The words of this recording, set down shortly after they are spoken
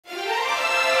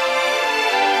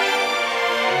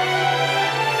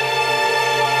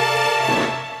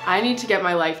I need to get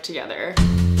my life together.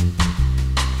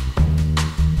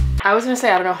 I was gonna say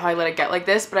I don't know how I let it get like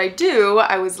this, but I do.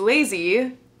 I was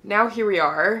lazy. Now here we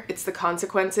are. It's the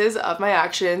consequences of my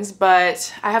actions,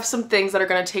 but I have some things that are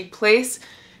gonna take place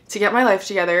to get my life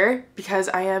together because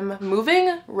I am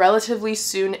moving relatively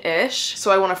soon-ish. So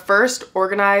I wanna first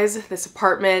organize this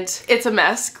apartment. It's a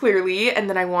mess, clearly, and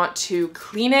then I want to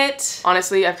clean it.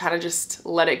 Honestly, I've kind of just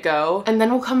let it go. And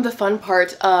then will come the fun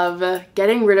part of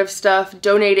getting rid of stuff,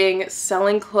 donating,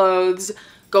 selling clothes,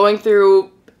 going through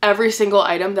every single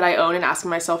item that I own and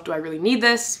asking myself, do I really need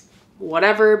this?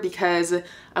 Whatever, because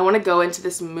I wanna go into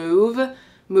this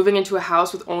moving into a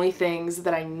house with only things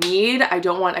that I need. I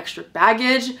don't want extra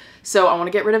baggage, so I want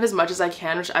to get rid of as much as I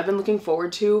can, which I've been looking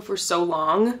forward to for so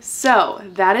long. So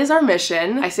that is our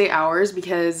mission. I say ours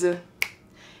because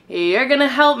you're gonna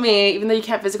help me. Even though you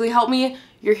can't physically help me,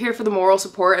 you're here for the moral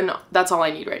support, and that's all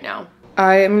I need right now.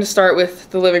 I am gonna start with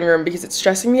the living room because it's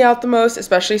stressing me out the most,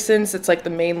 especially since it's like the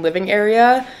main living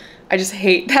area. I just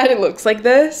hate that it looks like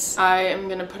this. I am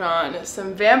gonna put on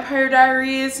some Vampire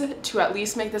Diaries to at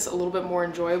least make this a little bit more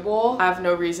enjoyable. I have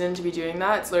no reason to be doing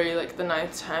that. It's literally like the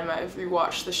 9th time I've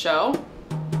rewatched the show.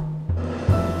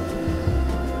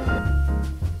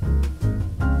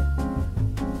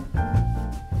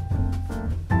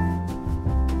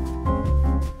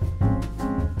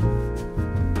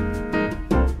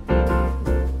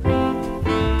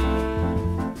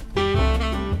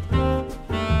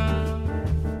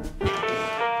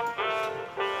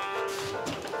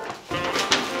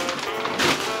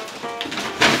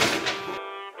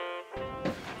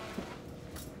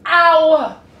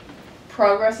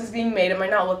 Progress is being made. It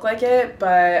might not look like it, but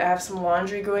I have some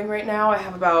laundry going right now. I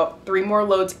have about 3 more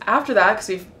loads after that because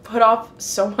we've put off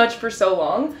so much for so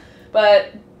long.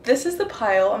 But this is the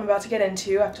pile I'm about to get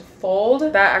into. I have to fold.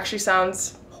 That actually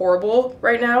sounds horrible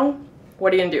right now.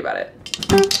 What are you gonna do about it?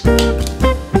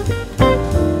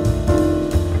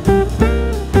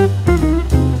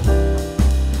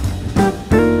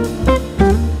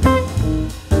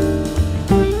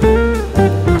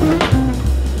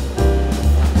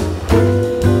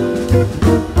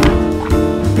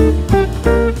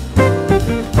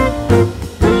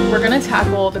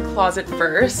 Tackle the closet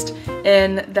first.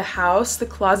 In the house, the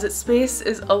closet space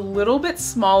is a little bit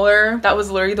smaller. That was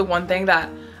literally the one thing that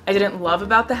I didn't love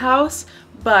about the house,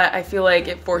 but I feel like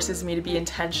it forces me to be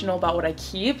intentional about what I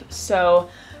keep. So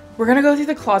we're gonna go through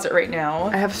the closet right now.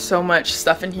 I have so much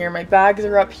stuff in here. My bags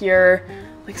are up here,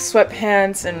 like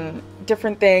sweatpants and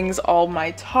different things, all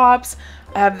my tops.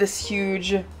 I have this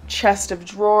huge chest of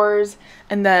drawers,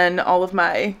 and then all of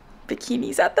my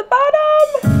bikinis at the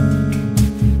bottom.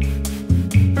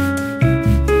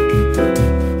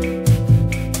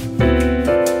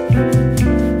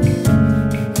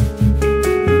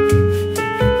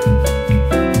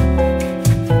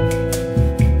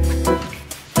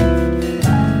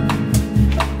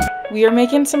 We are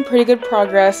making some pretty good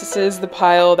progress. This is the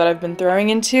pile that I've been throwing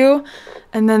into.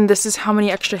 And then this is how many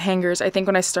extra hangers. I think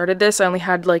when I started this, I only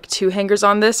had like 2 hangers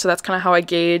on this. So that's kind of how I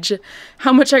gauge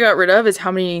how much I got rid of, is how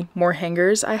many more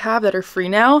hangers I have that are free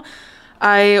now.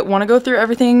 I want to go through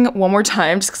everything one more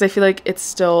time just because I feel like it's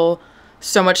still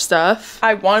so much stuff.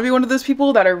 I want to be one of those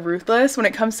people that are ruthless when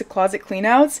it comes to closet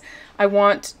cleanouts. I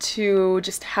want to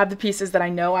just have the pieces that I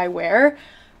know I wear.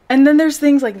 And then there's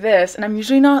things like this, and I'm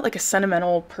usually not like a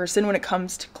sentimental person when it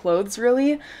comes to clothes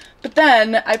really, but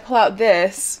then I pull out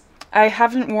this. I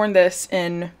haven't worn this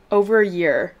in over a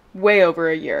year, way over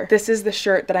a year. This is the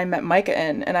shirt that I met Micah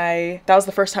in, and that was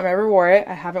the first time I ever wore it.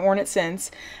 I haven't worn it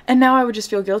since, and now I would just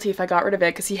feel guilty if I got rid of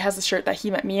it because he has the shirt that he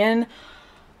met me in.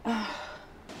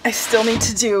 I still need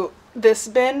to do this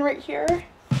bin right here.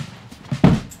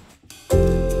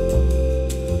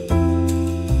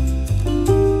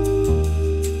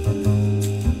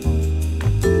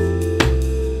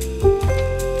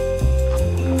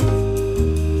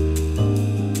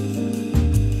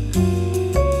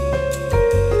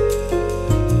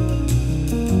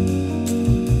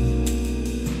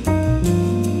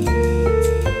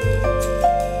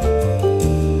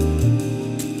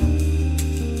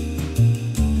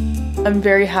 I'm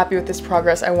very happy with this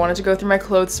progress. I wanted to go through my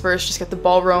clothes first, just get the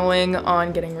ball rolling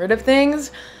on getting rid of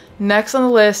things. Next on the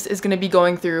list is gonna be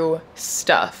going through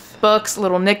stuff. Books,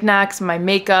 little knickknacks, my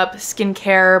makeup,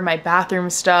 skincare, my bathroom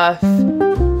stuff. I'm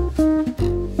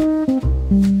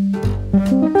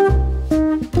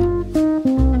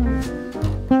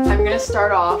gonna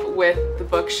start off with the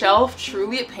bookshelf.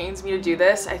 Truly, it pains me to do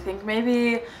this. I think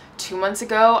maybe 2 months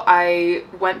ago, I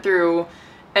went through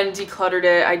and decluttered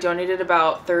it. I donated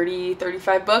about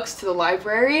 35 books to the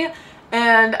library,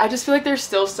 and I just feel like there's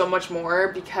still so much more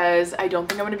because I don't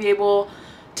think I'm gonna be able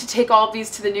to take all of these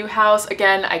to the new house.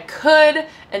 Again, I could.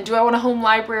 And do I want a home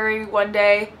library one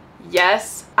day?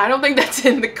 Yes. I don't think that's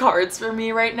in the cards for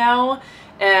me right now.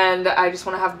 And I just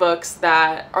want to have books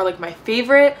that are like my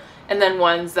favorite and then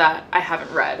ones that I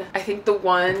haven't read. I think the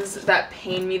ones that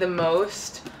pain me the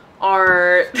most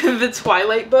are the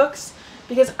Twilight books,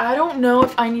 because I don't know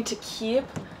if I need to keep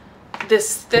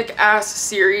this thick ass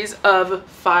series of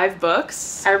 5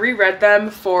 books. I reread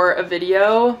them for a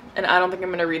video and I don't think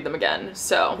I'm gonna read them again,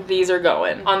 so these are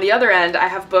going. On the other end, I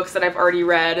have books that I've already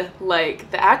read, like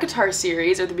the ACOTAR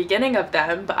series or the beginning of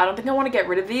them, but I don't think I want to get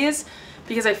rid of these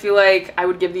because I feel like I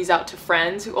would give these out to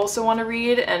friends who also want to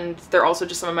read, and they're also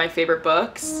just some of my favorite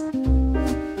books.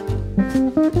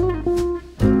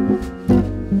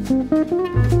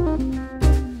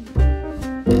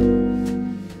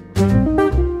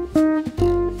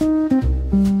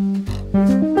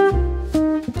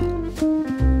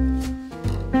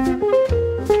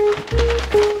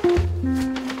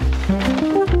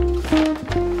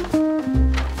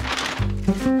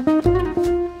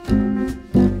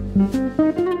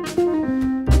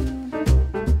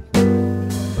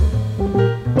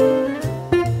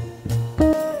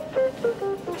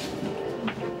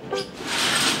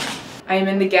 I am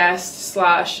in the guest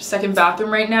 / second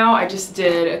bathroom right now. I just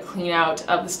did a clean out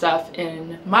of the stuff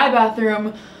in my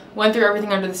bathroom, went through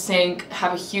everything under the sink,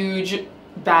 have a huge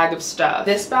bag of stuff.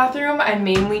 This bathroom, I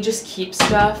mainly just keep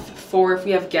stuff for if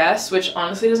we have guests, which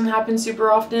honestly doesn't happen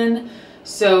super often.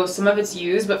 So some of it's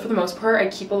used, but for the most part, I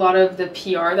keep a lot of the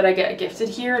PR that I get gifted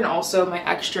here and also my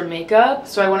extra makeup.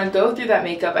 So I want to go through that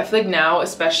makeup. I feel like now,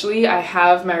 especially, I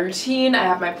have my routine, I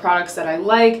have my products that I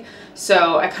like,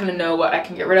 so I kind of know what I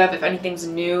can get rid of. If anything's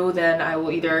new, then I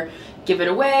will either give it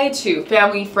away to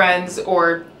family, friends,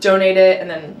 or donate it. And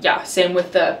then yeah, same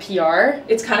with the PR.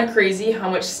 It's kind of crazy how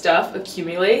much stuff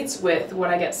accumulates with what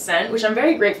I get sent, which I'm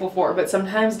very grateful for, but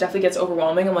sometimes definitely gets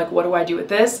overwhelming. I'm like, what do I do with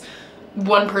this?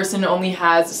 One person only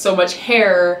has so much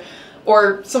hair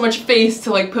or so much face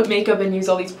to like put makeup and use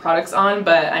all these products on,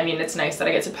 but I mean, it's nice that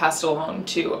I get to pass it along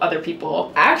to other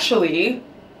people. Actually,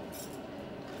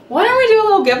 why don't we do a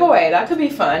little giveaway? That could be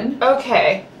fun.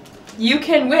 Okay, you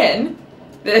can win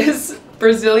this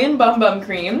Brazilian Bum Bum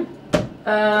Cream,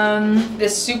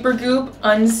 this Supergoop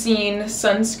Unseen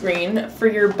Sunscreen for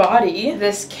your body,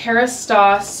 this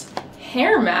Kerastase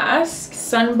hair mask,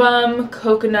 Sunbum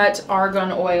Coconut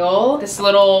Argan Oil, this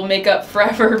little Makeup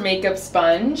Forever makeup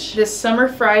sponge, this Summer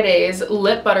Fridays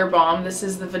Lip Butter Balm, this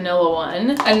is the vanilla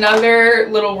one, another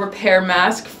little repair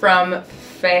mask from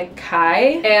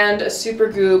Fekai, and a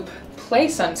Supergoop Play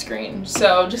Sunscreen.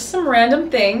 So just some random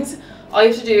things. All you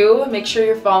have to do, make sure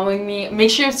you're following me, make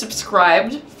sure you're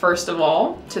subscribed, first of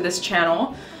all, to this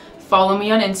channel. Follow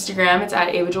me on Instagram, it's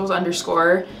at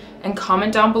avajules_, and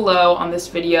comment down below on this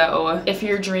video if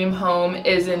your dream home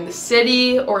is in the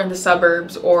city or in the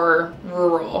suburbs or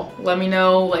rural. Let me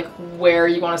know like where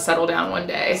you want to settle down one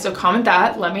day. So comment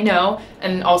that, let me know,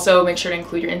 and also make sure to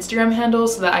include your Instagram handle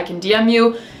so that I can DM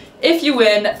you if you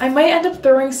win. I might end up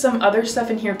throwing some other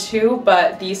stuff in here too,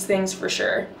 but these things for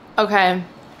sure. Okay,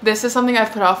 this is something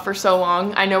I've put off for so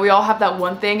long. I know we all have that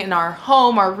one thing in our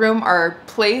home, our room, our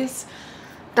place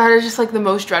that is just like the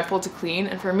most dreadful to clean,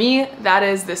 and for me that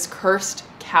is this cursed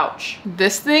couch.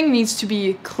 This thing needs to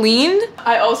be cleaned.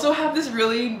 I also have this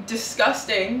really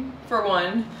disgusting, for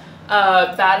one,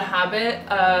 bad habit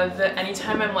of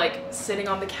anytime I'm like sitting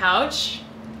on the couch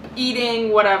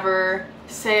eating whatever,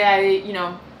 say I, you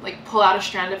know, like pull out a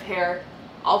strand of hair,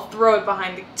 I'll throw it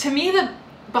behind the, to me the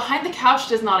behind the couch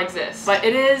does not exist, but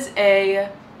it is a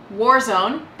war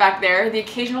zone back there. The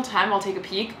occasional time I'll take a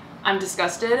peek, I'm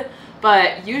disgusted.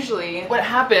 But usually what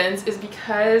happens is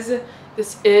because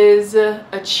this is a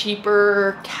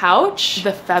cheaper couch,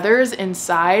 the feathers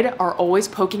inside are always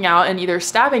poking out and either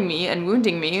stabbing me and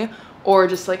wounding me or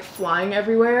just like flying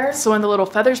everywhere. So when the little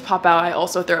feathers pop out, I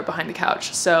also throw it behind the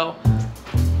couch. So,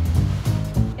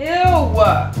 ew!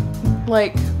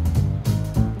 Like,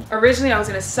 originally I was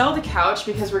gonna sell the couch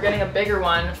because we're getting a bigger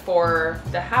one for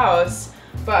the house,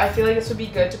 but I feel like this would be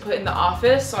good to put in the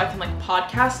office so I can like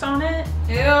podcast on it.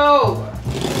 Ew!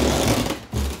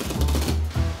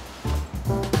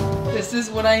 This is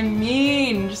what I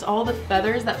mean. Just all the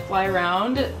feathers that fly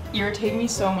around irritate me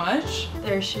so much.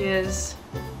 There she is,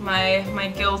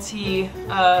 my guilty,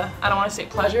 I don't want to say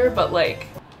pleasure, but like,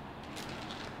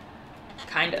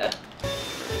 kinda.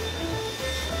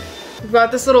 We've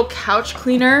got this little couch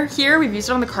cleaner here. We've used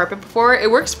it on the carpet before. It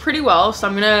works pretty well, so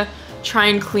I'm gonna try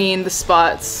and clean the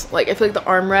spots. Like I feel like the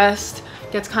armrest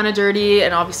gets kind of dirty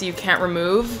and obviously you can't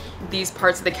remove these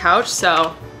parts of the couch,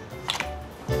 so.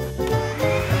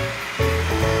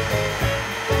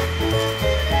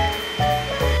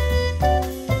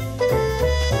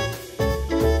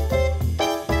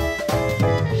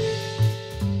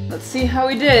 how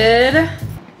we did.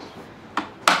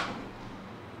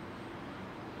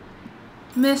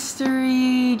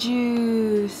 Mystery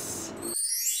juice.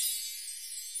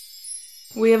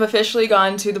 We have officially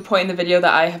gotten to the point in the video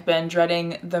that I have been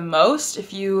dreading the most.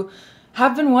 If you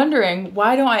have been wondering,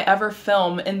 why don't I ever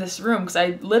film in this room? Because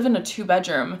I live in a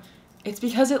 2-bedroom. It's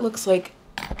because it looks like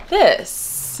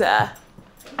this.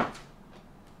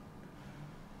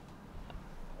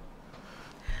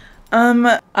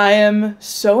 I am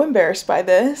so embarrassed by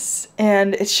this,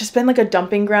 and it's just been like a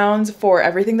dumping grounds for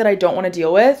everything that I don't want to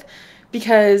deal with,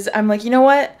 because I'm like, you know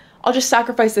what? I'll just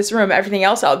sacrifice this room. Everything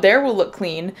else out there will look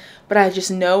clean, but I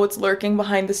just know what's lurking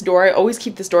behind this door. I always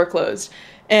keep this door closed,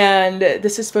 and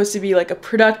this is supposed to be like a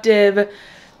productive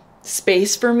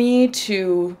space for me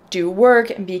to do work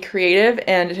and be creative,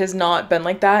 and it has not been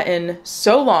like that in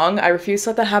so long. I refuse to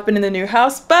let that happen in the new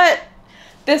house, but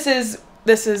this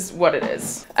is what it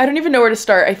is. I don't even know where to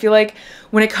start. I feel like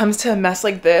when it comes to a mess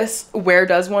like this, where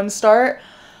does one start?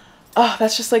 Oh,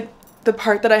 that's just like the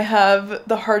part that I have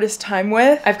the hardest time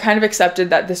with. I've kind of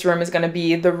accepted that this room is gonna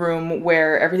be the room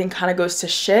where everything kind of goes to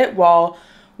shit while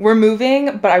we're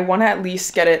moving, but I want to at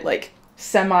least get it like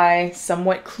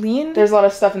somewhat clean. There's a lot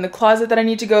of stuff in the closet that I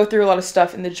need to go through, a lot of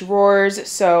stuff in the drawers,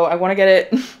 so I want to get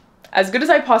it as good as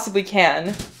I possibly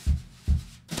can.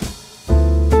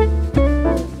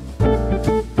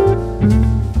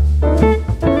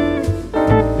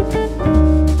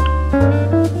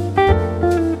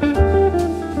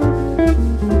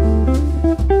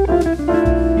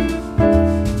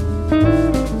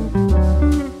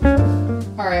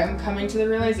 To the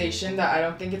realization that I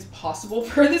don't think it's possible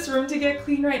for this room to get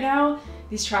clean right now.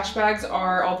 These trash bags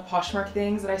are all the Poshmark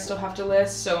things that I still have to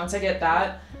list, so once I get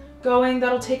that going,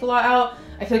 that'll take a lot out.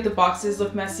 I feel like the boxes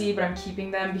look messy, but I'm keeping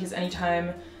them because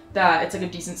anytime that it's like a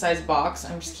decent sized box,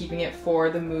 I'm just keeping it for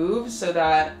the move so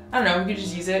that, I don't know, we could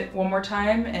just use it one more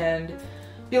time and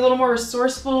be a little more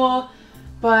resourceful.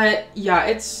 But yeah,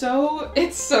 it's so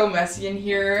messy in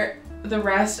here. The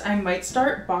rest I might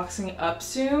start boxing up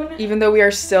soon, even though we are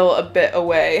still a bit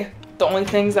away. The only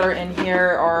things that are in here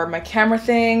are my camera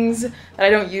things that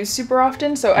I don't use super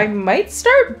often, so I might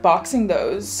start boxing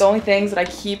those. The only things that I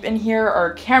keep in here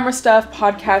are camera stuff,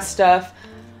 podcast stuff.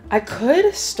 I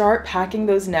could start packing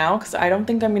those now because I don't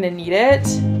think I'm gonna need it.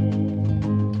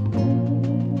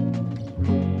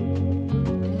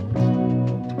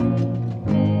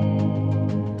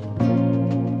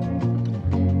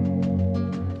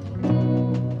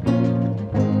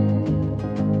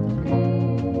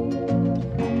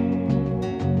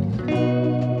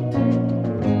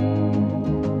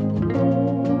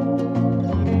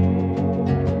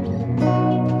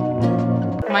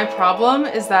 My problem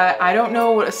is that I don't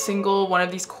know what a single one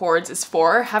of these cords is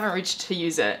for. Haven't reached to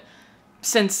use it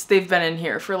since they've been in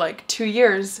here for like 2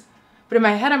 years. But in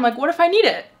my head, I'm like, what if I need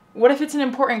it? What if it's an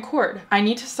important cord? I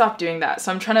need to stop doing that.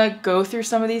 So I'm trying to go through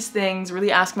some of these things,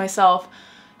 really ask myself,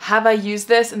 have I used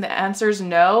this? And the answer is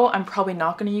no. I'm probably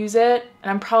not gonna use it.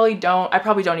 And I probably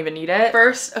don't even need it.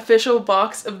 First official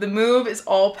box of the move is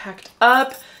all packed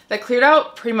up. That cleared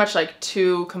out pretty much like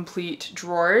 2 complete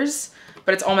drawers.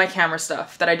 But it's all my camera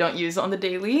stuff that I don't use on the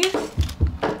daily.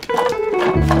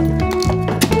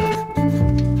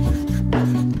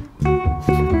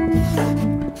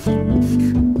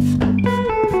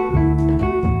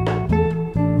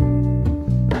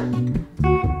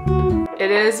 It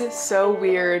is so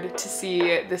weird to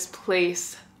see this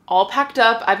place all packed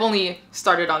up. I've only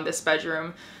started on this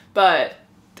bedroom, but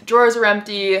the drawers are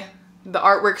empty. The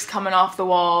artwork's coming off the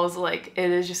walls, like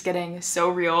it is just getting so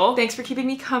real. Thanks for keeping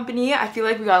me company. I feel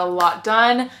like we got a lot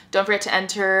done. Don't forget to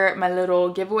enter my little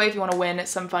giveaway if you want to win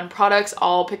some fun products.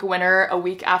 I'll pick a winner a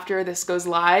week after this goes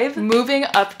live. Moving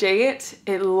update.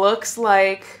 It looks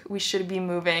like we should be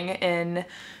moving in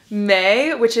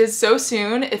May, which is so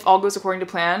soon if all goes according to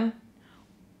plan,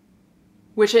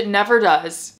 which it never does.